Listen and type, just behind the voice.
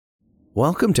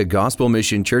Welcome to Gospel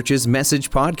Mission Church's Message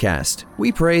Podcast.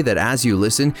 We pray that as you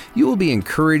listen, you will be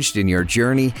encouraged in your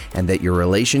journey and that your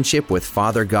relationship with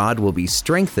Father God will be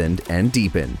strengthened and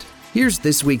deepened. Here's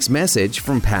this week's message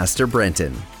from Pastor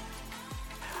Brenton.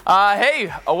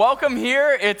 Welcome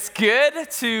here. It's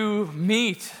good to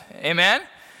meet. Amen.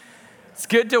 It's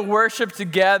good to worship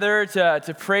together,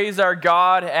 to praise our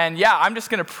God. And I'm just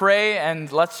going to pray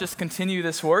and let's just continue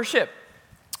this worship.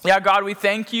 God, we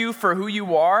thank you for who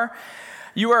you are.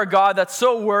 You are a God that's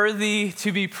so worthy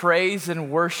to be praised and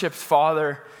worshiped,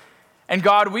 Father. And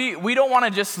God, we don't want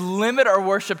to just limit our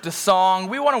worship to song.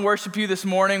 We want to worship you this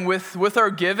morning with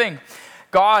our giving.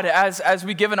 God, as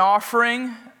we give an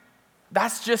offering,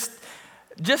 that's just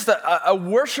a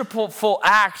worshipful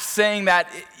act saying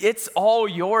that it's all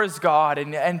yours, God,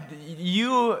 and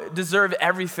you deserve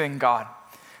everything, God.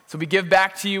 So we give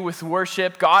back to you with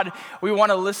worship. God, we want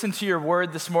to listen to your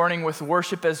word this morning with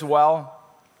worship as well.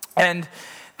 And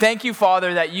thank you,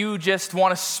 Father, that you just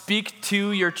want to speak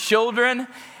to your children.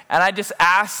 And I just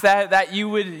ask that you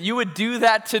would do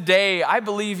that today. I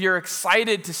believe you're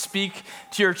excited to speak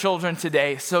to your children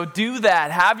today. So do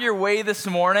that. Have your way this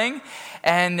morning.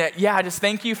 And just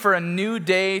thank you for a new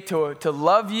day to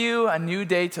love you, a new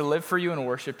day to live for you and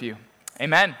worship you.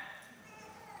 Amen.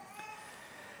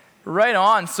 Right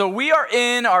on. So we are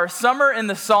in our Summer in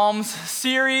the Psalms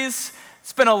series.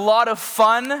 It's been a lot of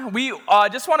fun. We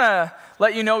just want to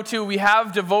let you know, too, we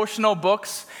have devotional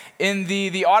books in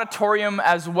the auditorium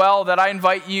as well that I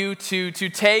invite you to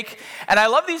take. And I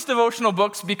love these devotional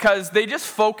books because they just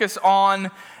focus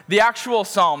on the actual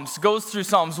Psalms. Goes through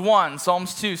Psalms 1,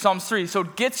 Psalms 2, Psalms 3. So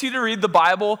it gets you to read the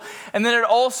Bible, and then it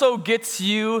also gets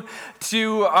you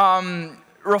to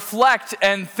reflect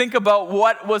and think about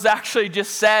what was actually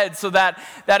just said so that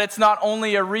it's not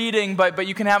only a reading, but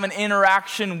you can have an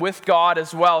interaction with God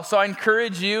as well. So I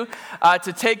encourage you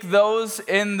to take those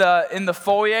in the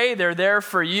foyer. They're there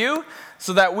for you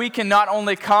so that we can not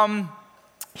only come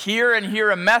here and hear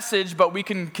a message, but we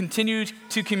can continue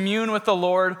to commune with the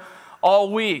Lord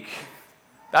all week.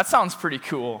 That sounds pretty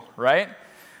cool, right?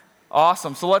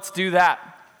 Awesome. So let's do that.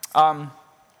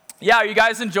 Are you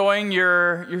guys enjoying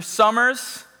your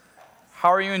summers? How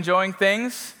are you enjoying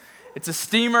things? It's a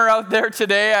steamer out there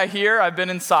today, I hear. I've been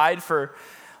inside for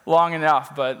long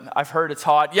enough, but I've heard it's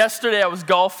hot. Yesterday I was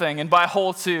golfing, and by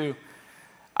hole 2,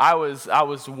 I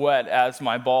was wet as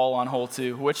my ball on hole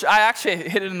 2, which I actually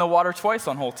hit it in the water twice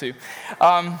on hole 2.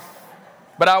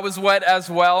 But I was wet as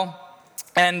well,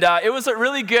 and it was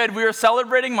really good. We were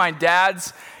celebrating my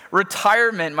dad's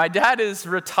retirement. My dad is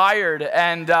retired,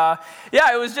 and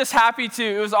it was just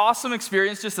it was an awesome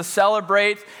experience just to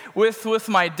celebrate with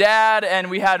my dad, and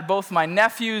we had both my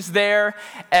nephews there,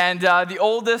 and the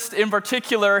oldest in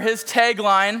particular, his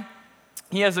tagline,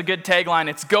 he has a good tagline,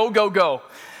 it's go, go, go.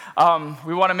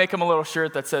 We want to make him a little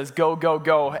shirt that says go, go,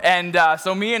 go, and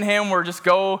so me and him were just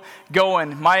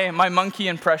going. My monkey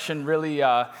impression really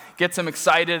gets him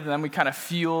excited, and then we kind of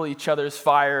fuel each other's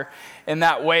fire in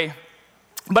that way.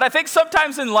 But I think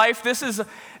sometimes in life, this is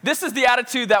the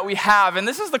attitude that we have, and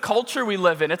this is the culture we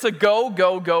live in. It's a go,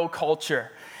 go, go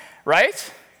culture,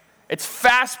 right? It's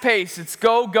fast-paced. It's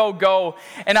go, go, go.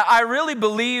 And I really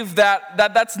believe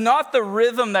that's not the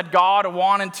rhythm that God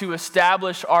wanted to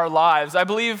establish our lives. I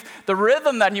believe the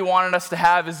rhythm that he wanted us to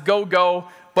have is go, go,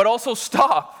 but also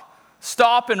stop.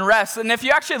 Stop and rest. And if you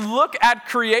actually look at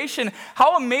creation,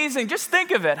 how amazing, just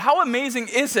think of it, how amazing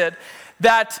is it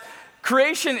that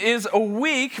creation is a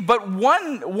week, but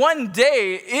one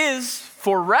day is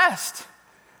for rest,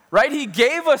 right? He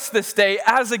gave us this day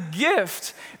as a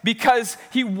gift because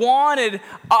he wanted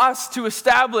us to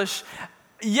establish,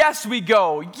 yes, we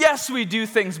go, yes, we do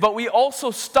things, but we also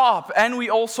stop and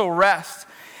we also rest.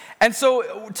 And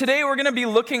so today we're going to be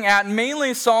looking at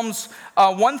mainly Psalms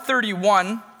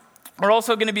 131. We're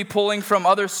also going to be pulling from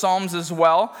other Psalms as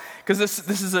well, because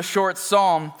this is a short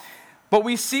psalm. But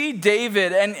we see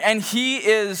David, and he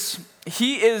is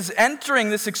entering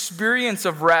this experience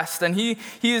of rest, and he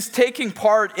is taking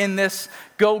part in this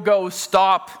go,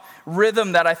 stop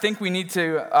rhythm that I think we need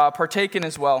to partake in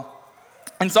as well.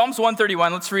 In Psalms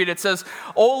 131, let's read it. It says,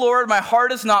 "O Lord, my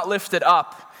heart is not lifted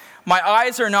up. My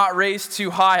eyes are not raised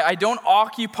too high. I don't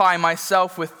occupy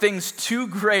myself with things too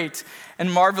great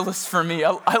and marvelous for me."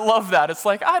 I love that. It's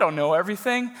like, I don't know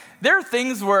everything. There are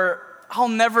things where I'll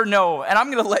never know, and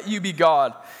I'm going to let you be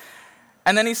God.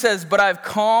 And then he says, "But I've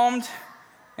calmed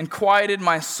and quieted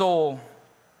my soul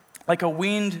like a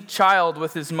weaned child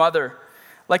with his mother.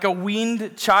 Like a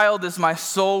weaned child is my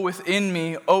soul within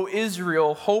me. O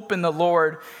Israel, hope in the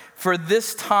Lord for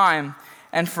this time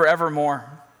and forevermore."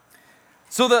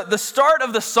 So the start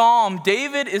of the psalm,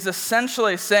 David is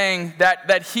essentially saying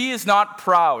that he is not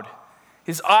proud.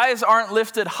 His eyes aren't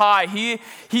lifted high. He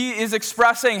is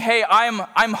expressing, hey,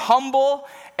 I'm humble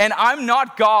and I'm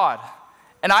not God.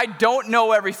 And I don't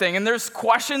know everything. And there's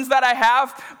questions that I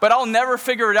have, but I'll never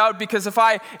figure it out because if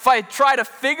I try to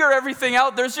figure everything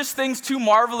out, there's just things too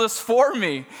marvelous for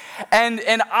me. And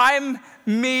I'm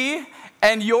me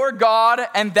and you're God,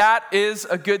 and that is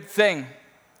a good thing.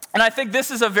 And I think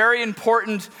this is a very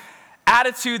important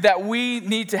attitude that we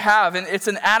need to have, and it's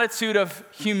an attitude of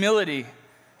humility.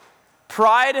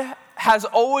 Pride has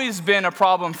always been a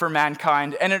problem for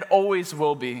mankind, and it always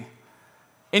will be.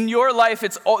 In your life,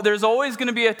 there's always going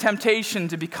to be a temptation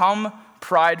to become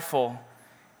prideful,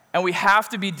 and we have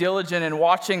to be diligent in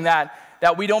watching that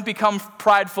we don't become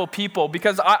prideful people,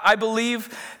 because I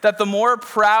believe that the more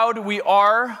proud we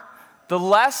are, the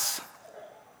less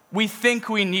we think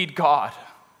we need God.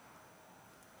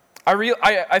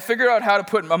 I figured out how to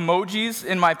put emojis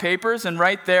in my papers, and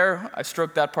right there, I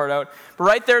stroked that part out, but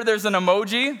right there's an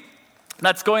emoji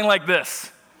that's going like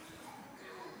this.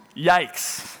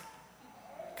 Yikes.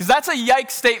 Because that's a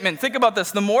yikes statement. Think about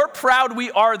this. The more proud we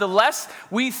are, the less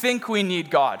we think we need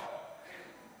God.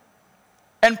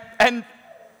 And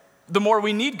the more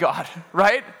we need God,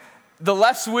 right? The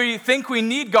less we think we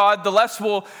need God, the less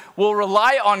we'll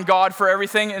rely on God for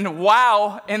everything. And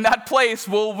wow, in that place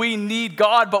will we need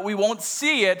God, but we won't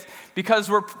see it because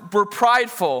we're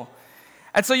prideful.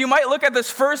 And so you might look at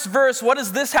this first verse, what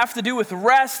does this have to do with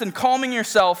rest and calming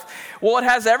yourself? Well, it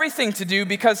has everything to do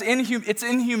because it's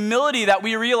in humility that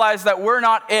we realize that we're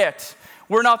not it.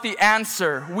 We're not the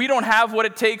answer. We don't have what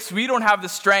it takes. We don't have the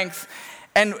strength.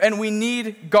 And we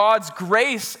need God's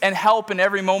grace and help in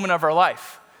every moment of our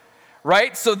life.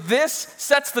 Right? So this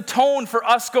sets the tone for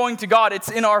us going to God. It's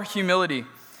in our humility.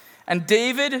 And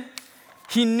David,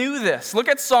 he knew this. Look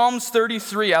at Psalms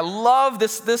 33. I love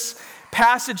this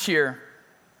passage here.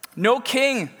 No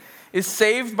king is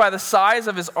saved by the size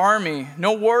of his army.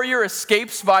 No warrior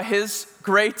escapes by his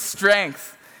great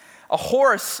strength. A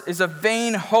horse is a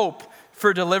vain hope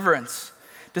for deliverance.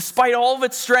 Despite all of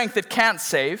its strength, it can't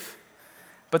save.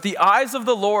 But the eyes of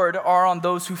the Lord are on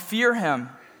those who fear him,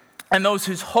 and those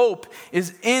whose hope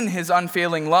is in his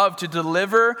unfailing love, to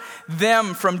deliver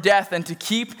them from death and to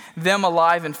keep them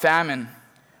alive in famine.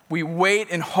 We wait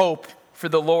in hope for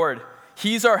the Lord.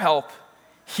 He's our help.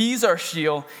 He's our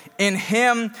shield. In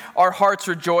him our hearts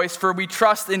rejoice, for we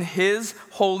trust in his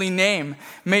holy name.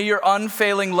 May your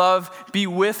unfailing love be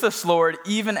with us, Lord,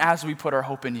 even as we put our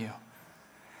hope in you.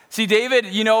 See, David,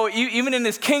 even in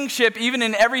his kingship, even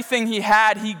in everything he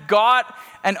had, he got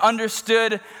and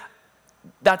understood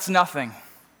that's nothing.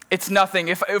 It's nothing.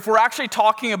 If we're actually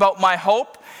talking about my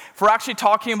hope, if we're actually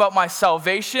talking about my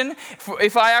salvation,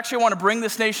 if I actually want to bring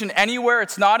this nation anywhere,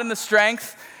 it's not in the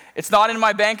strength, it's not in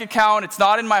my bank account, it's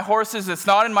not in my horses, it's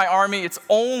not in my army, it's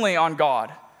only on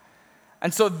God.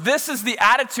 And so this is the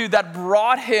attitude that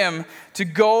brought him to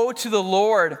go to the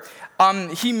Lord.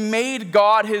 He made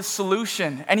God his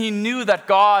solution, and he knew that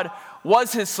God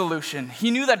was his solution. He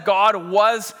knew that God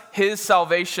was his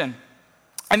salvation.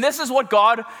 And this is what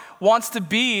God wants to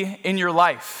be in your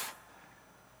life.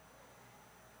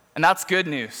 And that's good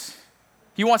news.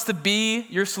 He wants to be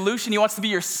your solution. He wants to be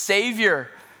your savior.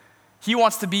 He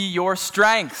wants to be your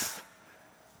strength.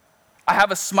 I have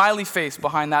a smiley face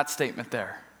behind that statement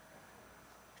there,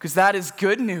 because that is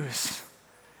good news.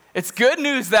 It's good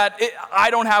news that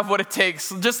I don't have what it takes.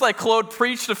 Just like Claude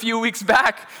preached a few weeks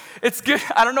back. It's good.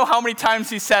 I don't know how many times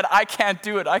he said, I can't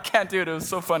do it. I can't do it. It was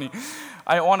so funny.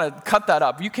 I want to cut that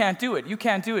up. You can't do it. You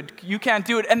can't do it. You can't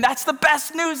do it. And that's the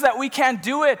best news, that we can't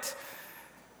do it.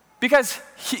 Because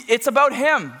it's about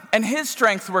him and his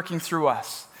strength working through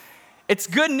us. It's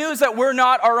good news that we're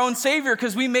not our own savior,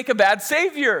 because we make a bad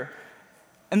savior.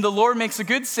 And the Lord makes a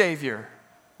good savior,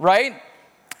 right?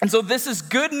 And so this is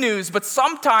good news, but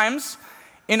sometimes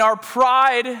in our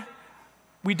pride,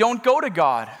 we don't go to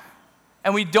God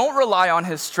and we don't rely on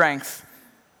his strength.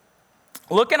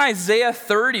 Look in Isaiah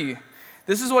 30.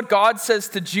 This is what God says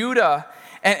to Judah.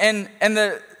 And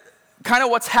the kind of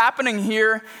what's happening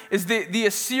here is the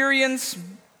Assyrians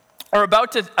are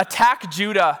about to attack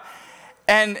Judah.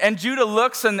 And Judah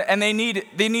looks and they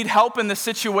need help in the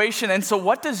situation. And so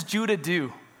what does Judah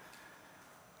do?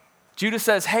 Judah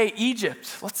says, hey,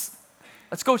 Egypt,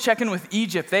 let's go check in with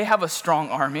Egypt. They have a strong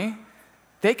army.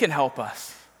 They can help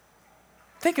us.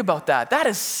 Think about that. That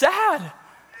is sad.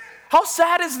 How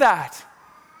sad is that?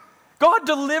 God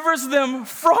delivers them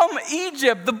from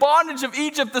Egypt, the bondage of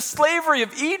Egypt, the slavery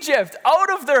of Egypt,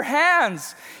 out of their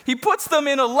hands. He puts them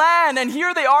in a land, and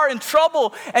here they are in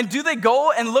trouble. And do they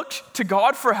go and look to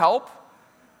God for help?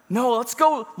 No, let's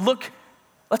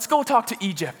go talk to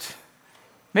Egypt.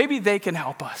 Maybe they can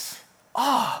help us.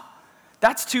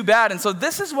 That's too bad. And so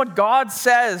this is what God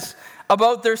says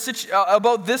about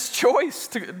this choice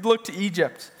to look to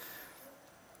Egypt.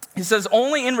 He says,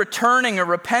 only in returning or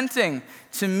repenting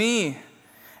to me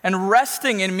and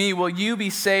resting in me will you be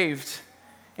saved.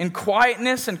 In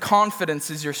quietness and confidence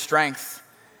is your strength.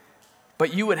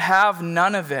 But you would have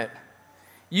none of it.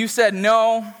 You said,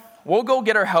 no, we'll go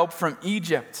get our help from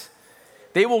Egypt.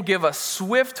 They will give us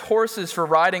swift horses for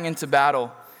riding into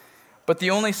battle. But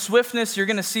the only swiftness you're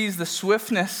going to see is the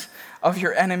swiftness of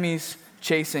your enemies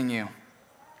chasing you.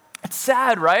 It's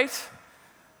sad, right?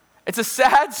 It's a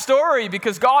sad story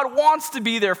because God wants to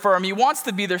be there for them. He wants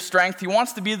to be their strength. He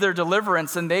wants to be their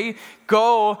deliverance. And they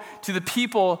go to the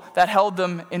people that held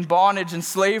them in bondage and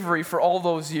slavery for all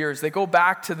those years. They go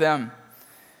back to them.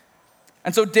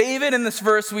 And so David in this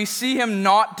verse, we see him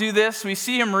not do this. We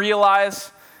see him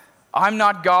realize, I'm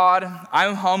not God.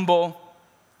 I'm humble.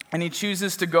 And he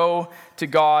chooses to go to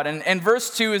God. And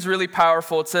verse 2 is really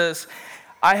powerful. It says,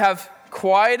 I've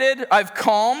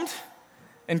calmed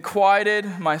and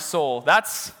quieted my soul.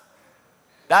 That's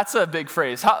a big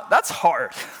phrase. That's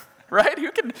hard, right?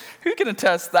 Who can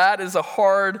attest that is a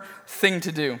hard thing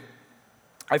to do?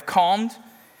 I've calmed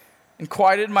and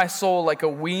quieted my soul like a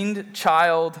weaned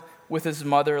child with his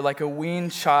mother. Like a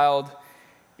weaned child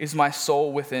is my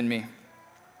soul within me.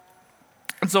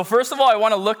 And so first of all, I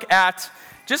want to look at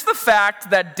just the fact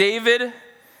that David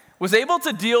was able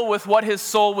to deal with what his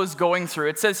soul was going through.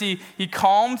 It says he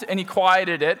calmed and he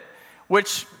quieted it,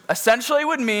 which essentially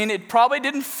would mean it probably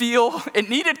didn't feel, it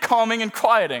needed calming and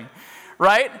quieting,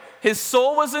 right? His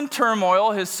soul was in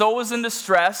turmoil, his soul was in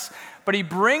distress, but he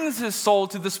brings his soul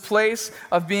to this place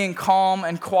of being calm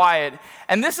and quiet.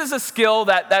 And this is a skill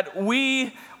that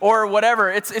we, or whatever,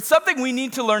 it's something we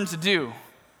need to learn to do.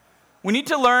 We need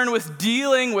to learn with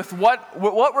dealing with what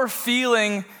we're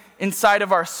feeling inside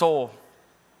of our soul.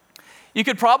 You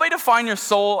could probably define your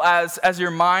soul as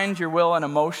your mind, your will, and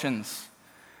emotions.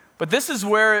 But this is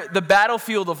where the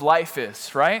battlefield of life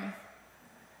is, right?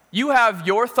 You have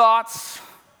your thoughts.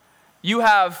 You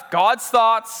have God's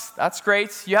thoughts. That's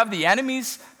great. You have the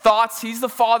enemy's thoughts. He's the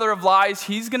father of lies.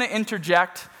 He's going to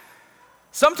interject.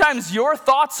 Sometimes your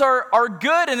thoughts are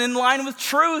good and in line with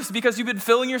truth because you've been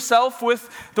filling yourself with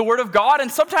the word of God,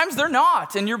 and sometimes they're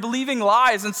not, and you're believing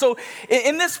lies. And so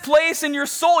in this place in your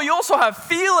soul, you also have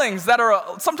feelings that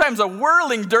are sometimes a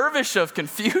whirling dervish of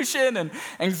confusion and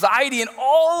anxiety and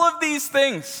all of these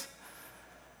things.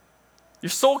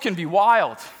 Your soul can be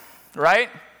wild, right?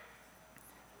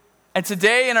 And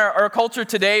today, in our culture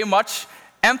today, much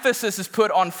emphasis is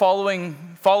put on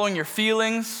following your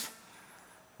feelings,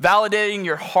 validating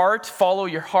your heart. Follow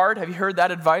your heart. Have you heard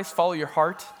that advice? Follow your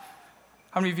heart.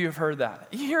 How many of you have heard that?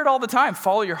 You hear it all the time.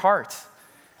 Follow your heart.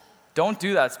 Don't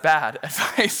do that. It's bad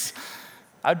advice.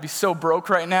 I'd be so broke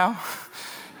right now.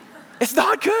 It's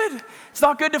not good. It's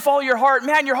not good to follow your heart.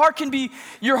 Man, your heart can,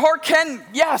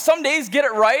 some days get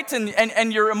it right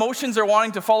and your emotions are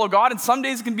wanting to follow God, and some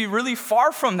days it can be really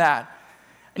far from that.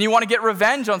 And you want to get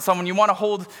revenge on someone. You want to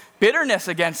hold bitterness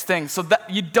against things. So that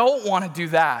you don't want to do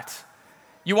that.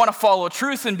 You want to follow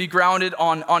truth and be grounded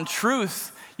on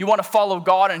truth. You want to follow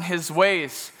God and his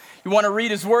ways. You want to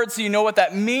read his word so you know what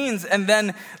that means and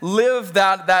then live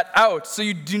that out. So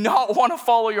you do not want to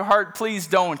follow your heart. Please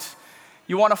don't.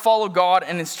 You want to follow God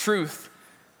and his truth.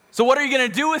 So what are you going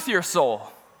to do with your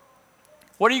soul?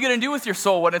 What are you going to do with your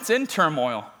soul when it's in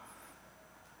turmoil?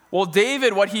 Well,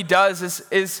 David, what he does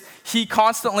is he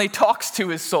constantly talks to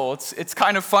his soul. It's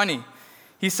kind of funny.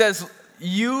 He says,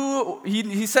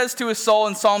 he says to his soul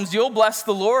in Psalms, you'll bless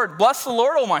the Lord. Bless the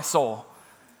Lord, O my soul.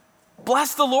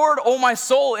 Bless the Lord, O my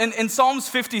soul. In Psalms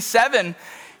 57,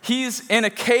 he's in a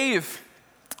cave,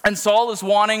 and Saul is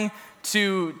wanting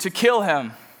to kill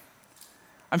him.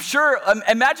 I'm sure,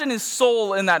 imagine his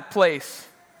soul in that place.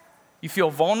 You feel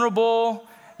vulnerable.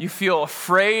 You feel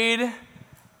afraid.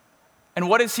 And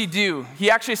what does he do?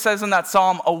 He actually says in that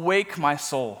psalm, awake my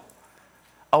soul.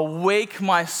 Awake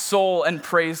my soul and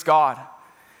praise God.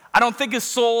 I don't think his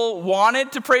soul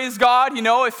wanted to praise God. You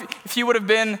know, if he would have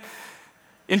been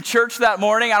in church that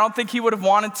morning, I don't think he would have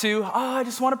wanted to. I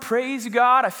just want to praise you,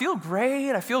 God. I feel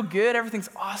great. I feel good. Everything's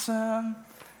awesome.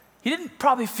 He didn't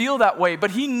probably feel that way,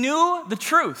 but he knew the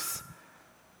truth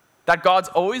that God's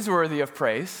always worthy of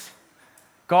praise.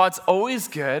 God's always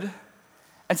good.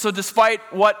 And so despite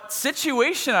what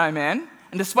situation I'm in,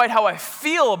 and despite how I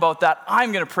feel about that,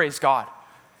 I'm going to praise God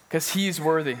because he's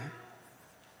worthy.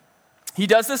 He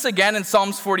does this again in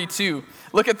Psalms 42.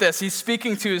 Look at this. He's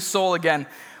speaking to his soul again.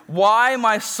 Why,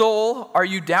 my soul, are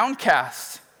you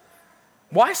downcast?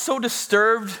 Why so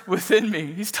disturbed within me?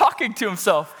 He's talking to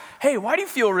himself. Hey, why do you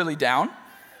feel really down?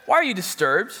 Why are you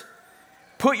disturbed?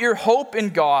 Put your hope in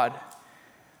God,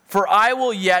 for I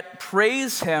will yet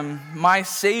praise him, my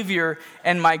Savior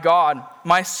and my God.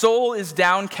 My soul is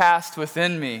downcast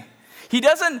within me. He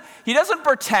doesn't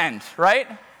pretend, right?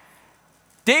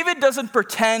 David doesn't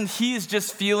pretend he's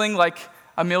just feeling like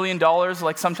 $1 million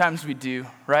like sometimes we do,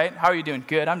 right? How are you doing?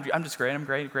 Good. I'm just great. I'm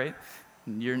great.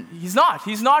 He's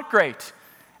not great.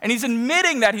 And he's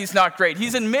admitting that he's not great.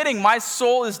 He's admitting my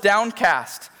soul is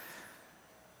downcast.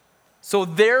 So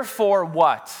therefore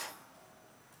what?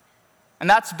 And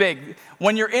that's big.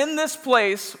 When you're in this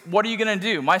place, what are you going to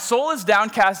do? My soul is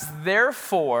downcast,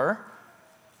 therefore,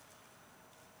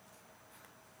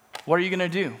 what are you going to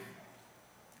do?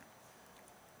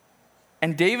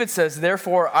 And David says,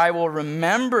 therefore I will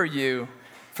remember you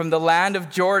from the land of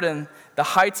Jordan, the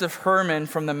heights of Hermon,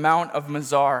 from the mount of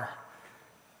Mizar.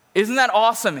 Isn't that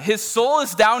awesome? His soul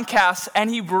is downcast, and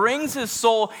he brings his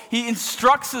soul, he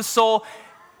instructs his soul,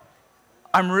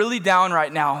 I'm really down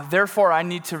right now, therefore I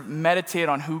need to meditate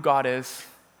on who God is.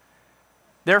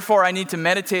 Therefore I need to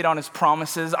meditate on his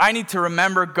promises. I need to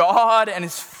remember God and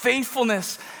his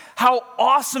faithfulness, how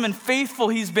awesome and faithful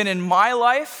he's been in my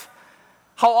life,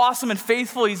 how awesome and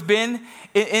faithful he's been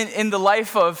in the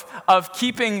life of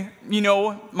keeping,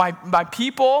 my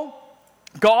people.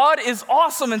 God is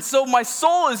awesome, and so my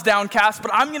soul is downcast,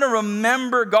 but I'm going to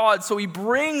remember God. So he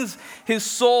brings his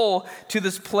soul to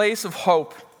this place of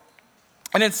hope.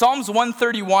 And in Psalms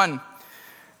 131,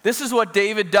 this is what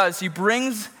David does. He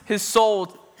brings his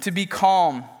soul to be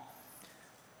calm.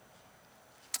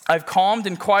 I've calmed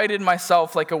and quieted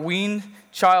myself like a weaned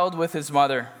child with his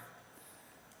mother.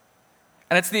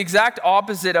 And it's the exact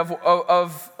opposite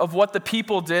of what the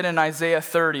people did in Isaiah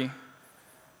 30.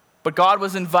 But God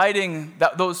was inviting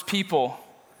those people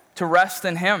to rest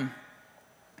in him.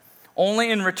 Only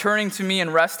in returning to me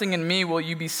and resting in me will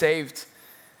you be saved.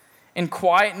 In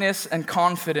quietness and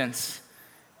confidence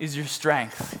is your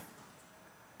strength.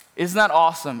 Isn't that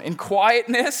awesome? In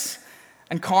quietness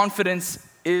and confidence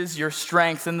is your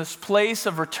strength. In this place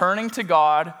of returning to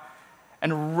God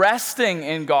and resting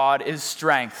in God is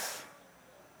strength.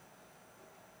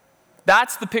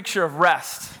 That's the picture of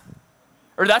rest.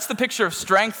 Or that's the picture of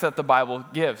strength that the Bible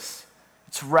gives.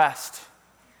 It's rest.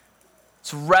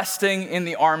 It's resting in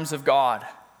the arms of God.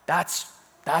 That's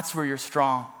where you're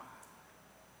strong.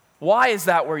 Why is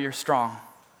that where you're strong?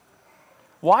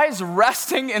 Why is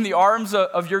resting in the arms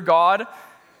of your God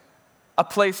a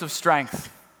place of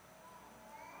strength?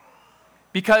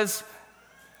 Because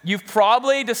you've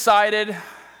probably decided,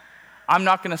 I'm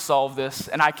not going to solve this,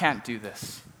 and I can't do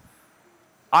this.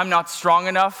 I'm not strong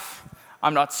enough,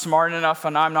 I'm not smart enough,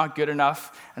 and I'm not good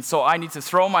enough, and so I need to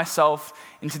throw myself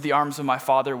into the arms of my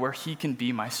Father where he can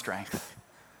be my strength.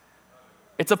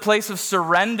 It's a place of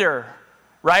surrender,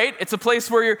 right? It's a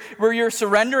place where you're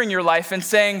surrendering your life and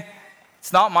saying,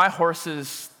 it's not my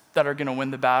horses that are going to win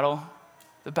the battle.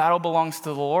 The battle belongs to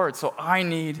the Lord, so I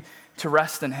need to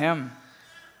rest in him.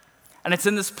 And it's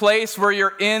in this place where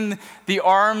you're in the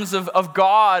arms of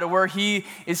God, where he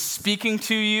is speaking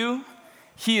to you,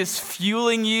 he is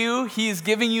fueling you, he is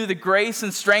giving you the grace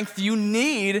and strength you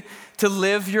need to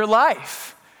live your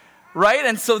life, right?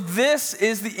 And so this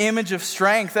is the image of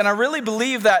strength. And I really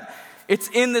believe that it's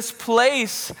in this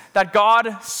place that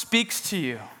God speaks to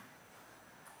you.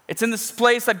 It's in this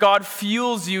place that God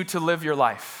fuels you to live your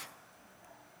life.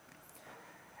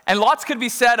 And lots could be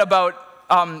said about,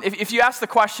 if you ask the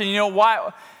question,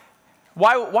 why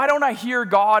don't I hear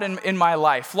God in my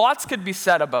life? Lots could be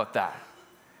said about that,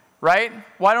 right?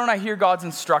 Why don't I hear God's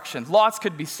instructions? Lots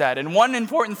could be said. And one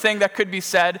important thing that could be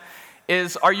said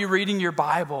is, are you reading your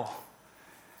Bible?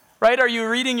 Right? Are you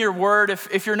reading your word?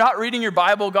 If you're not reading your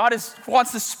Bible, God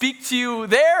wants to speak to you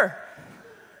there.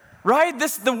 Right?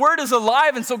 The word is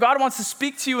alive, and so God wants to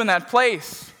speak to you in that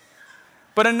place.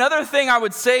 But another thing I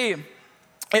would say,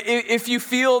 if you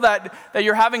feel that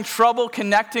you're having trouble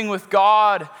connecting with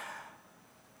God,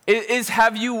 is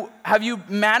have you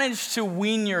managed to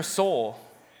wean your soul?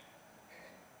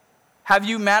 Have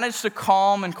you managed to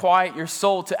calm and quiet your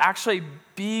soul to actually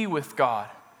be with God?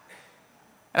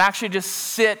 And actually just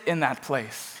sit in that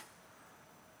place.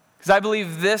 Because I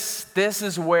believe this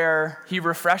is where he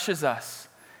refreshes us.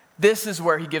 This is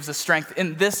where he gives us strength,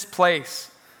 in this place.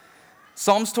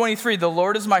 Psalms 23, the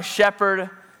Lord is my shepherd,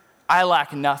 I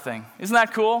lack nothing. Isn't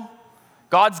that cool?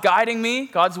 God's guiding me,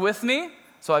 God's with me,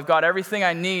 so I've got everything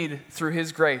I need through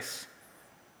his grace.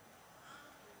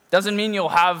 Doesn't mean you'll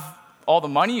have all the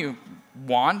money you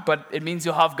want, but it means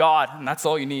you'll have God, and that's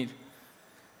all you need.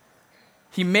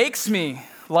 He makes me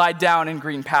lie down in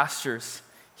green pastures.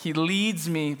 He leads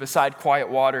me beside quiet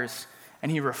waters,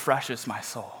 and he refreshes my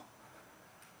soul.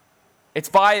 It's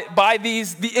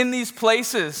in these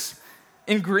places,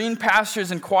 in green pastures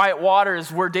and quiet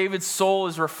waters, where David's soul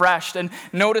is refreshed. And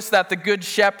notice that the good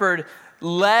shepherd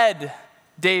led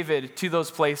David to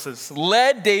those places,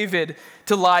 led David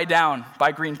to lie down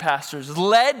by green pastures,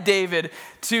 led David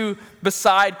to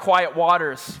beside quiet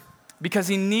waters, because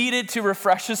he needed to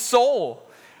refresh his soul,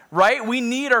 right? We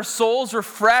need our souls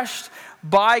refreshed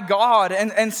by God.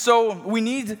 And so we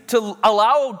need to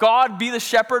allow God be the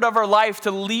shepherd of our life,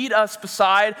 to lead us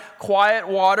beside quiet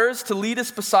waters, to lead us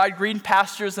beside green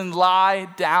pastures and lie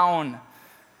down.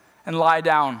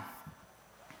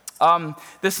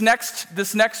 This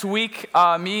next week,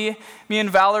 me and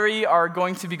Valerie are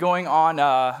going to be going on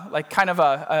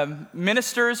a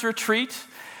minister's retreat.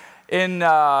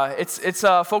 It's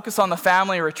a focus on the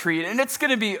family retreat, and it's going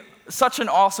to be such an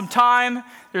awesome time.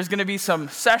 There's going to be some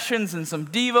sessions and some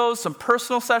devos, some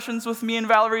personal sessions with me and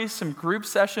Valerie, some group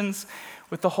sessions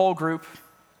with the whole group.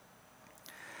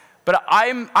 But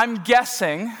I'm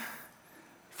guessing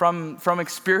from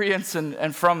experience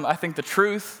and from, I think, the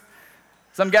truth,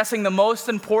 so I'm guessing the most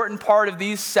important part of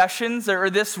these sessions or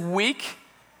this week,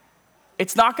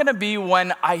 it's not going to be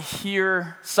when I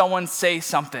hear someone say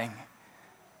something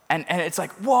and it's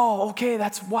like, whoa, okay,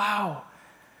 that's wow.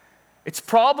 It's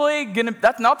probably going to,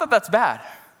 that's bad.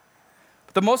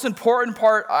 But the most important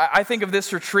part, I think, of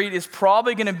this retreat is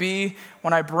probably going to be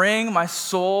when I bring my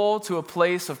soul to a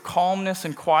place of calmness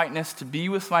and quietness to be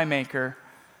with my Maker.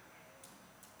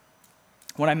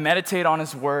 When I meditate on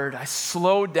His Word, I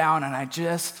slow down and I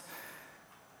just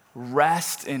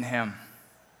rest in Him.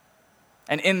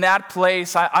 And in that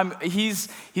place,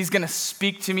 He's going to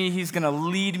speak to me. He's going to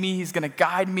lead me. He's going to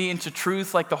guide me into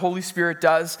truth like the Holy Spirit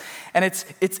does. And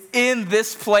it's in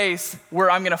this place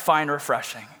where I'm going to find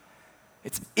refreshing.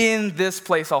 It's in this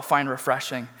place I'll find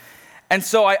refreshing. And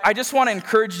so I just want to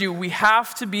encourage you, we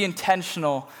have to be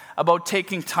intentional about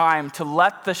taking time to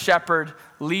let the shepherd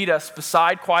lead us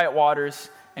beside quiet waters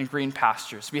and green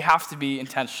pastures. We have to be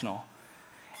intentional.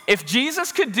 If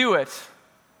Jesus could do it,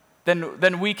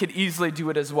 then we could easily do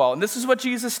it as well. And this is what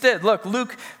Jesus did. Look,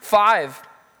 Luke 5.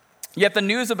 Yet the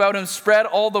news about him spread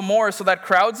all the more, so that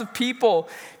crowds of people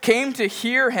came to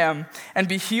hear him and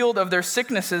be healed of their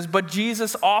sicknesses. But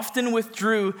Jesus often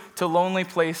withdrew to lonely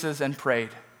places and prayed.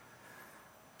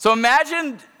 So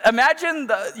imagine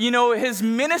his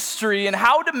ministry and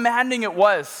how demanding it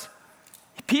was.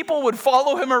 People would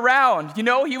follow him around.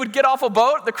 He would get off a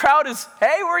boat. The crowd is,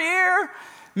 hey, we're here.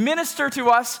 Minister to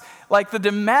us. Like the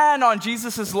demand on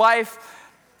Jesus' life,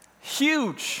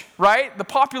 huge, right? The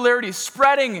popularity is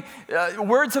spreading.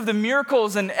 Words of the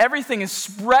miracles and everything is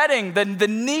spreading. The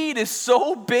need is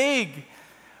so big.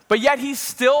 But yet he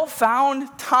still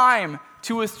found time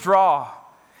to withdraw.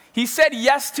 He said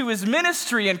yes to his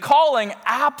ministry and calling,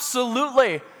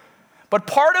 absolutely. But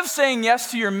part of saying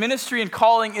yes to your ministry and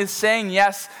calling is saying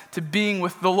yes to being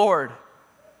with the Lord.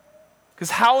 Because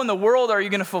how in the world are you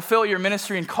going to fulfill your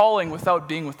ministry and calling without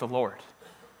being with the Lord?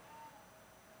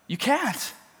 You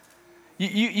can't.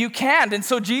 You can't. And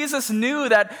so Jesus knew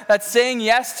that saying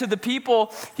yes to the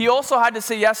people, he also had to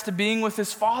say yes to being with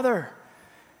his Father.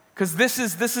 Because this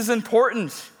is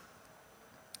important.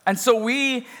 And so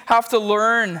we have to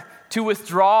learn to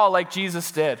withdraw like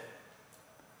Jesus did.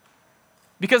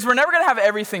 Because we're never going to have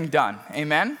everything done.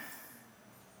 Amen?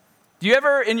 Do you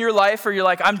ever in your life where you're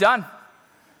like, I'm done?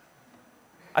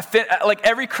 Like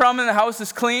every crumb in the house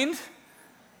is cleaned.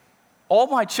 All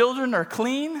my children are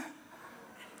clean.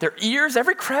 Their ears,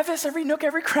 every crevice, every nook,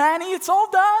 every cranny, it's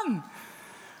all done.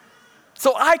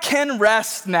 So I can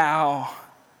rest now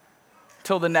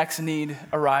till the next need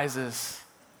arises.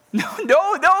 No,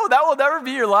 that will never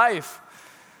be your life.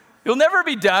 You'll never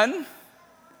be done.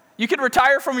 You can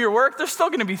retire from your work. There's still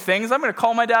going to be things. I'm going to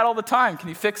call my dad all the time. Can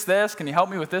you fix this? Can you help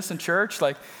me with this in church?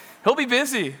 Like, he'll be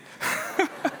busy.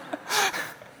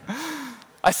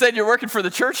 I said, you're working for the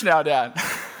church now, Dad.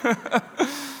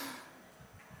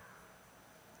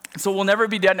 So we'll never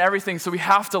be done everything, so we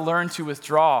have to learn to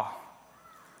withdraw.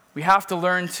 We have to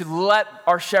learn to let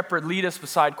our shepherd lead us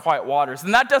beside quiet waters.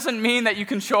 And that doesn't mean that you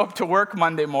can show up to work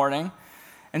Monday morning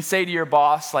and say to your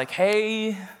boss, like,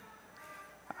 hey,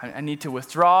 I need to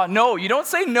withdraw. No, you don't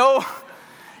say no.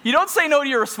 You don't say no to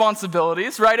your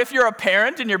responsibilities, right? If you're a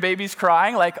parent and your baby's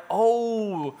crying, like,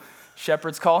 oh,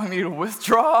 shepherd's calling me to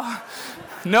withdraw.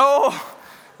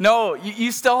 No,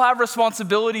 you still have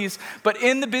responsibilities, but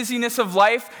in the busyness of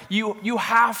life, you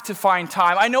have to find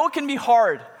time. I know it can be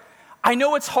hard. I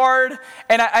know it's hard,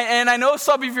 and I know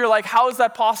some of you are like, how is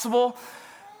that possible?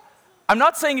 I'm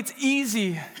not saying it's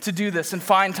easy to do this and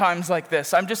find times like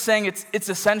this. I'm just saying it's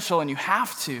essential and you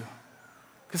have to.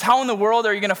 Because how in the world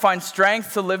are you going to find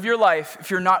strength to live your life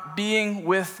if you're not being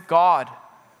with God?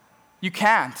 You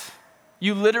can't.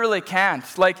 You literally can't.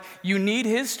 Like, you need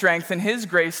His strength and His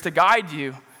grace to guide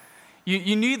you.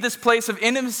 You need this place of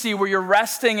intimacy where you're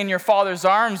resting in your Father's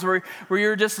arms, where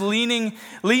you're just leaning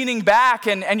back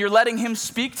and you're letting Him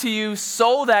speak to you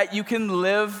so that you can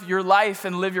live your life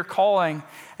and live your calling.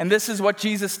 And this is what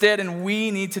Jesus did, and we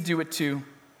need to do it too.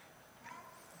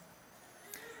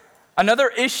 Another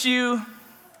issue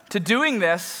to doing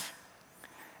this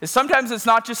is sometimes it's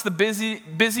not just the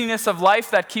busyness of life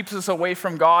that keeps us away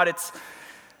from God. It's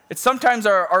sometimes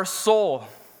our soul.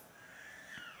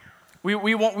 We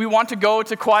want to go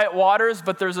to quiet waters,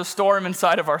 but there's a storm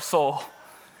inside of our soul,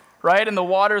 right? And the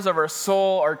waters of our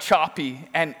soul are choppy.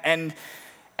 And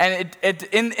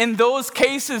in those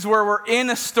cases where we're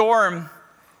in a storm,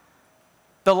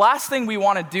 the last thing we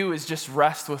want to do is just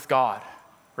rest with God,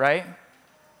 right?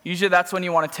 Usually that's when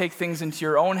you want to take things into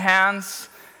your own hands.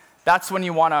 That's when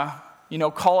you want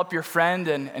to, call up your friend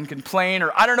and complain,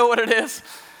 or I don't know what it is.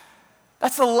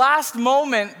 That's the last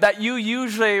moment that you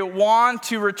usually want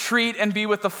to retreat and be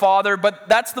with the Father, but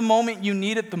that's the moment you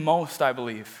need it the most, I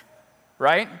believe,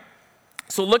 right?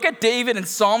 So look at David in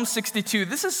Psalm 62.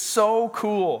 This is so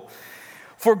cool.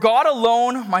 For God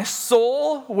alone, my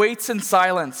soul waits in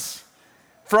silence.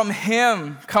 From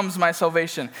Him comes my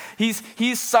salvation.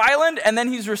 He's silent, and then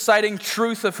he's reciting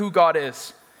truth of who God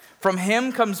is. From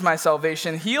Him comes my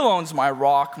salvation. He alone's my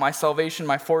rock, my salvation,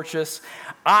 my fortress.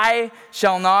 I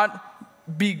shall not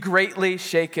be greatly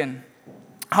shaken.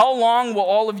 How long will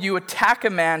all of you attack a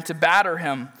man to batter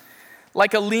him?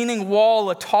 Like a leaning wall,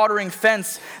 a tottering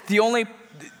fence, they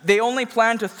only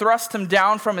plan to thrust him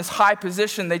down from his high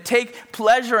position. They take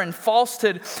pleasure in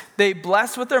falsehood. They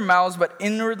bless with their mouths, but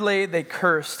inwardly they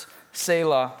curse.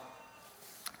 Selah.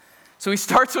 So he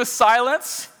starts with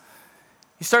silence.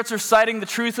 He starts reciting the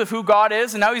truth of who God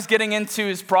is, and now he's getting into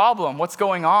his problem. What's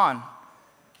going on?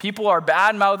 People are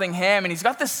bad-mouthing him, and he's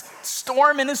got this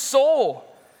storm in his soul.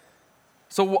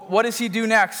 So what does he do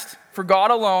next? For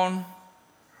God alone,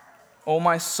 oh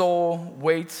my soul,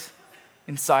 wait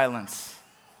in silence.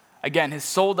 Again, his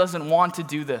soul doesn't want to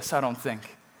do this, I don't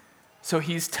think. So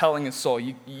he's telling his soul,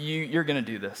 you're going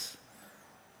to do this.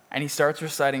 And he starts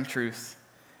reciting truth.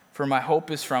 For my hope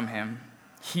is from Him.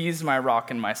 He is my rock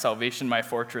and my salvation, my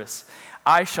fortress.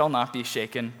 I shall not be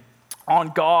shaken. On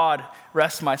God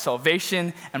rests my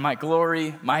salvation and my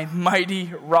glory, my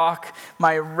mighty rock.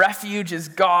 My refuge is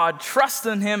God. Trust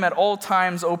in Him at all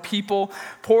times, O people.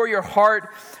 Pour your heart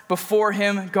before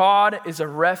Him. God is a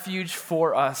refuge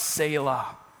for us.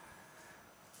 Selah.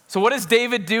 So what does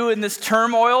David do in this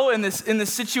turmoil, in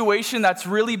this situation that's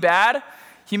really bad?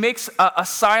 He makes a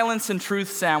silence and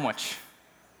truth sandwich.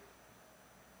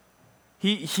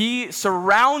 He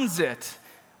surrounds it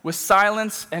with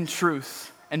silence and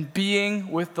truth and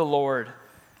being with the Lord,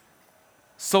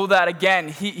 so that again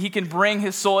he can bring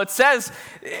his soul. It said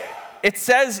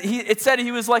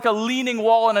he was like a leaning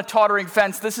wall and a tottering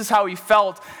fence. This is how he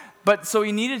felt. But so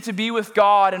he needed to be with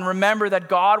God and remember that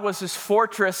God was his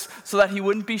fortress, so that he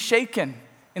wouldn't be shaken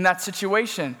in that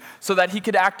situation, so that he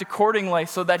could act accordingly,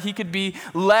 so that he could be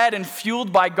led and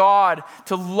fueled by God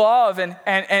to love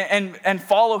and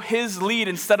follow his lead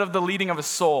instead of the leading of his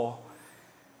soul.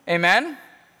 Amen?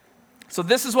 So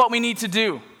this is what we need to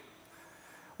do.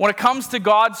 When it comes to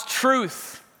God's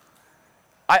truth,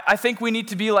 I think we need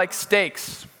to be like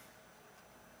steaks.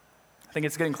 I think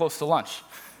it's getting close to lunch.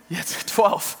 Yeah, it's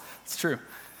 12. It's true.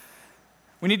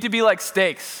 We need to be like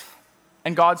steaks,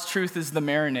 and God's truth is the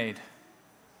marinade.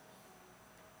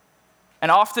 And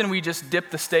often we just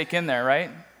dip the steak in there, right?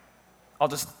 I'll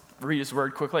just read his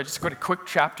word quickly. I just put a quick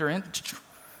chapter in,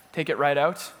 take it right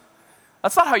out.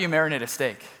 That's not how you marinate a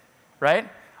steak, right?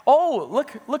 Oh,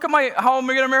 look at how am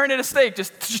I going to marinate a steak?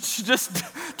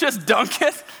 Just dunk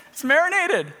it. It's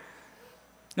marinated.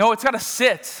 No, it's got to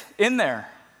sit in there.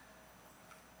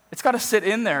 It's got to sit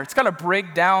in there. It's got to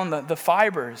break down the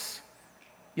fibers.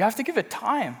 You have to give it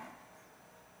time,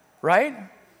 right?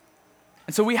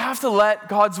 And so we have to let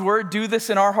God's word do this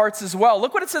in our hearts as well.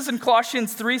 Look what it says in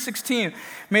Colossians 3:16.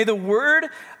 May the word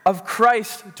of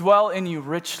Christ dwell in you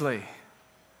richly.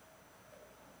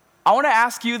 I want to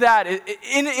ask you that.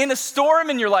 In a storm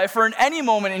in your life, or in any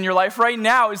moment in your life right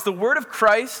now, is the word of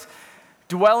Christ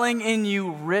dwelling in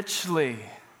you richly?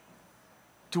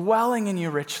 Dwelling in you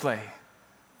richly.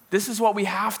 This is what we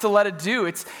have to let it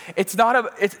do.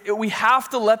 We have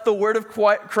to let the word of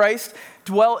Christ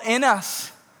dwell in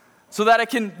us. so that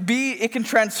it can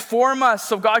transform us,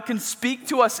 so God can speak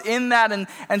to us in that,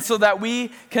 and so that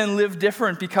we can live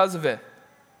different because of it.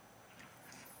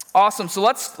 Awesome. So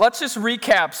let's just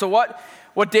recap. So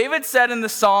what David said in the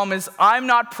psalm is, I'm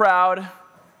not proud,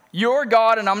 you're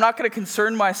God, and I'm not going to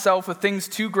concern myself with things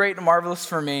too great and marvelous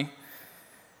for me.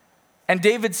 And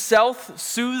David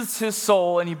self-soothes his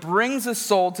soul, and he brings his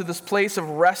soul to this place of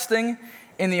resting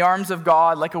in the arms of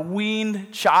God like a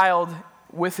weaned child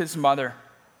with his mother.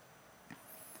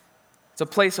 It's a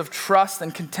place of trust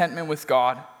and contentment with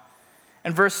God.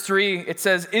 In verse 3, it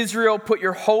says, Israel, put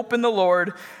your hope in the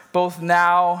Lord, both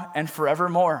now and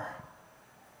forevermore.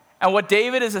 And what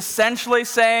David is essentially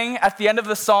saying at the end of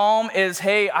the psalm is,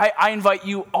 hey, I invite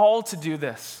you all to do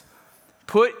this.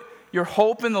 Put your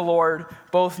hope in the Lord,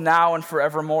 both now and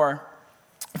forevermore.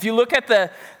 If you look at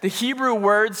the Hebrew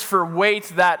words for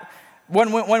wait, that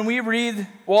when we read,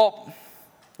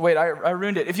 I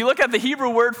ruined it. If you look at the Hebrew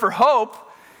word for hope,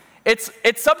 it's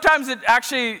sometimes it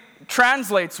actually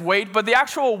translates wait, but the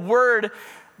actual word,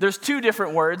 there's two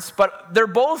different words, but they're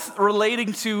both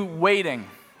relating to waiting.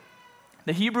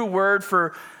 The Hebrew word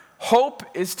for hope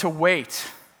is to wait.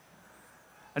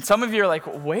 And some of you are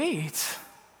like, wait?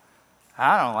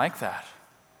 I don't like that.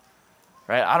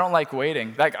 Right? I don't like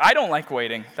waiting. Like, I don't like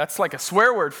waiting. That's like a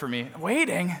swear word for me.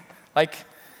 Waiting? Like,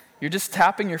 you're just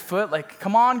tapping your foot like,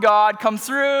 come on, God, come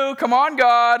through. Come on,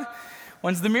 God.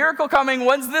 When's the miracle coming?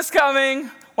 When's this coming?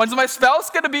 When's my spouse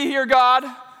going to be here, God?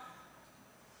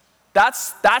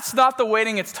 That's not the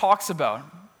waiting it talks about.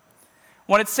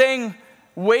 When it's saying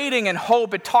waiting and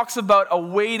hope, it talks about a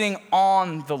waiting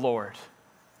on the Lord.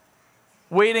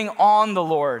 Waiting on the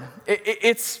Lord.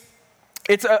 It's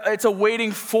a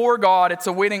waiting for God. It's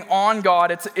a waiting on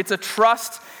God. It's a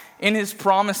trust in his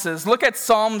promises. Look at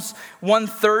Psalms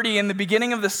 130. In the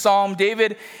beginning of the psalm,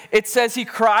 David, it says he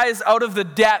cries out of the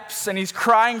depths and he's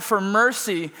crying for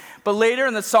mercy. But later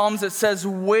in the Psalms, it says,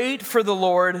 wait for the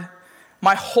Lord.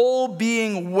 My whole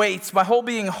being waits. My whole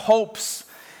being hopes.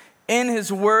 In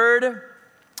his word,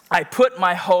 I put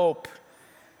my hope.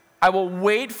 I will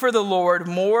wait for the Lord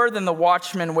more than the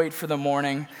watchmen wait for the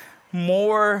morning.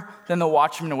 More than the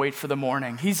watchmen wait for the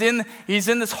morning. He's in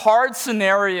this hard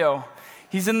scenario.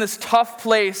 He's in this tough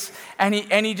place, and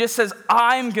he just says,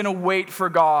 I'm going to wait for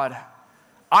God.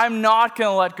 I'm not going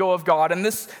to let go of God. And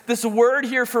this word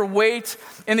here for wait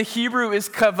in the Hebrew is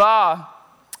kavah,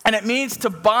 and it means to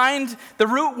bind. The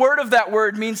root word of that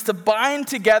word means to bind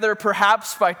together,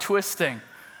 perhaps by twisting.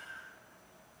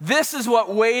 This is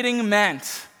what waiting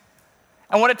meant.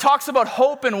 And when it talks about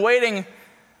hope and waiting,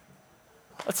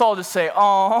 let's all just say,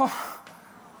 oh,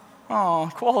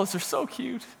 koalas are so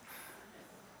cute.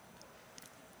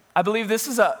 I believe this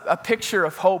is a picture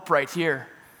of hope right here.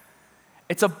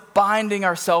 It's a binding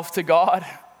ourselves to God.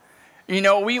 You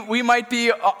know, we might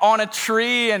be on a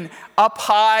tree and up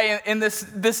high in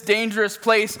this dangerous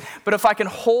place, but if I can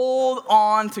hold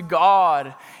on to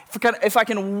God, if I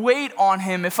can wait on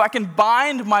him, if I can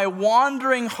bind my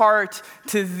wandering heart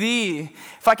to thee,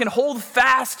 if I can hold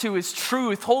fast to his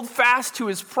truth, hold fast to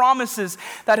his promises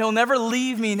that he'll never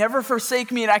leave me, never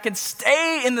forsake me, and I can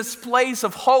stay in this place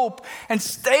of hope and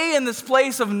stay in this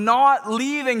place of not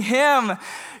leaving him,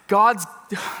 God's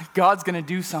going to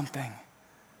do something.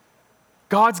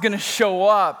 God's going to show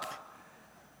up.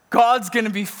 God's going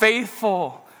to be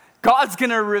faithful. God's going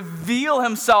to reveal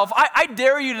himself. I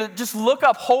dare you to just look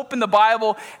up hope in the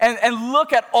Bible and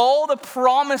look at all the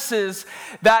promises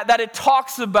that it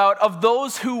talks about of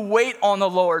those who wait on the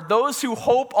Lord, those who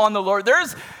hope on the Lord.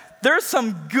 There's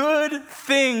some good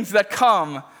things that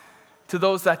come to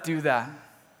those that do that.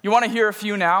 You want to hear a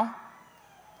few now?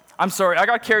 I'm sorry, I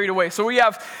got carried away. So we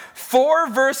have 4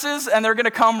 verses, and they're going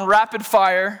to come rapid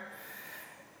fire.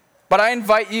 But I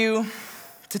invite you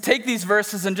to take these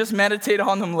verses and just meditate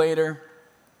on them later.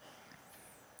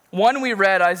 One we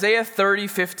read, Isaiah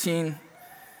 30:15.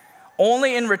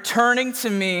 Only in returning to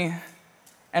me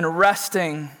and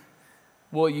resting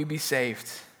will you be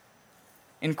saved.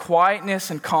 In quietness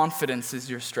and confidence is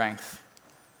your strength.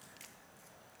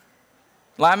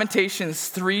 Lamentations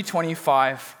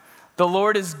 3:25. The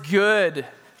Lord is good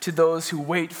to those who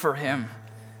wait for him,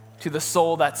 to the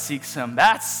soul that seeks him.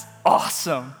 That's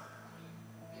awesome.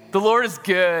 The Lord is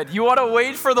good. You want to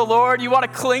wait for the Lord? You want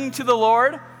to cling to the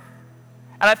Lord? And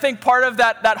I think part of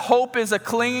that hope is a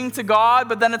clinging to God,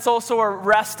 but then it's also a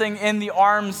resting in the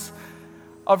arms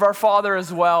of our Father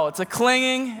as well. It's a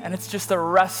clinging, and it's just a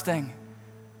resting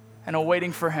and a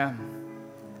waiting for him.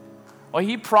 Well,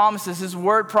 he promises, his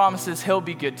word promises he'll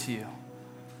be good to you.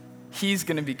 He's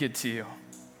going to be good to you.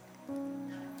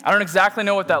 I don't exactly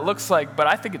know what that looks like, but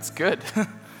I think it's good.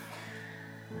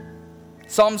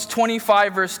 Psalms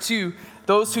 25, verse 2,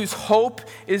 those whose hope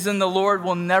is in the Lord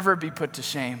will never be put to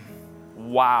shame.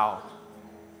 Wow.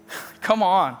 Come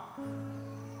on.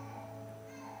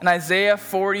 And Isaiah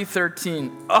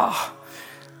 40:13,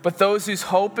 but those whose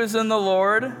hope is in the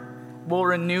Lord will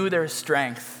renew their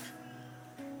strength.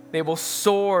 They will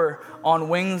soar on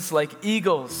wings like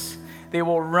eagles. They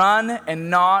will run and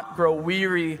not grow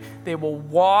weary. They will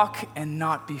walk and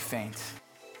not be faint.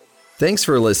 Thanks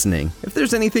for listening. If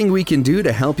there's anything we can do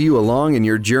to help you along in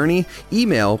your journey,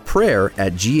 email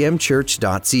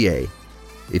prayer@gmchurch.ca.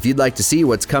 If you'd like to see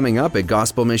what's coming up at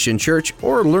Gospel Mission Church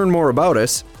or learn more about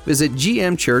us, visit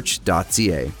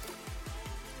gmchurch.ca.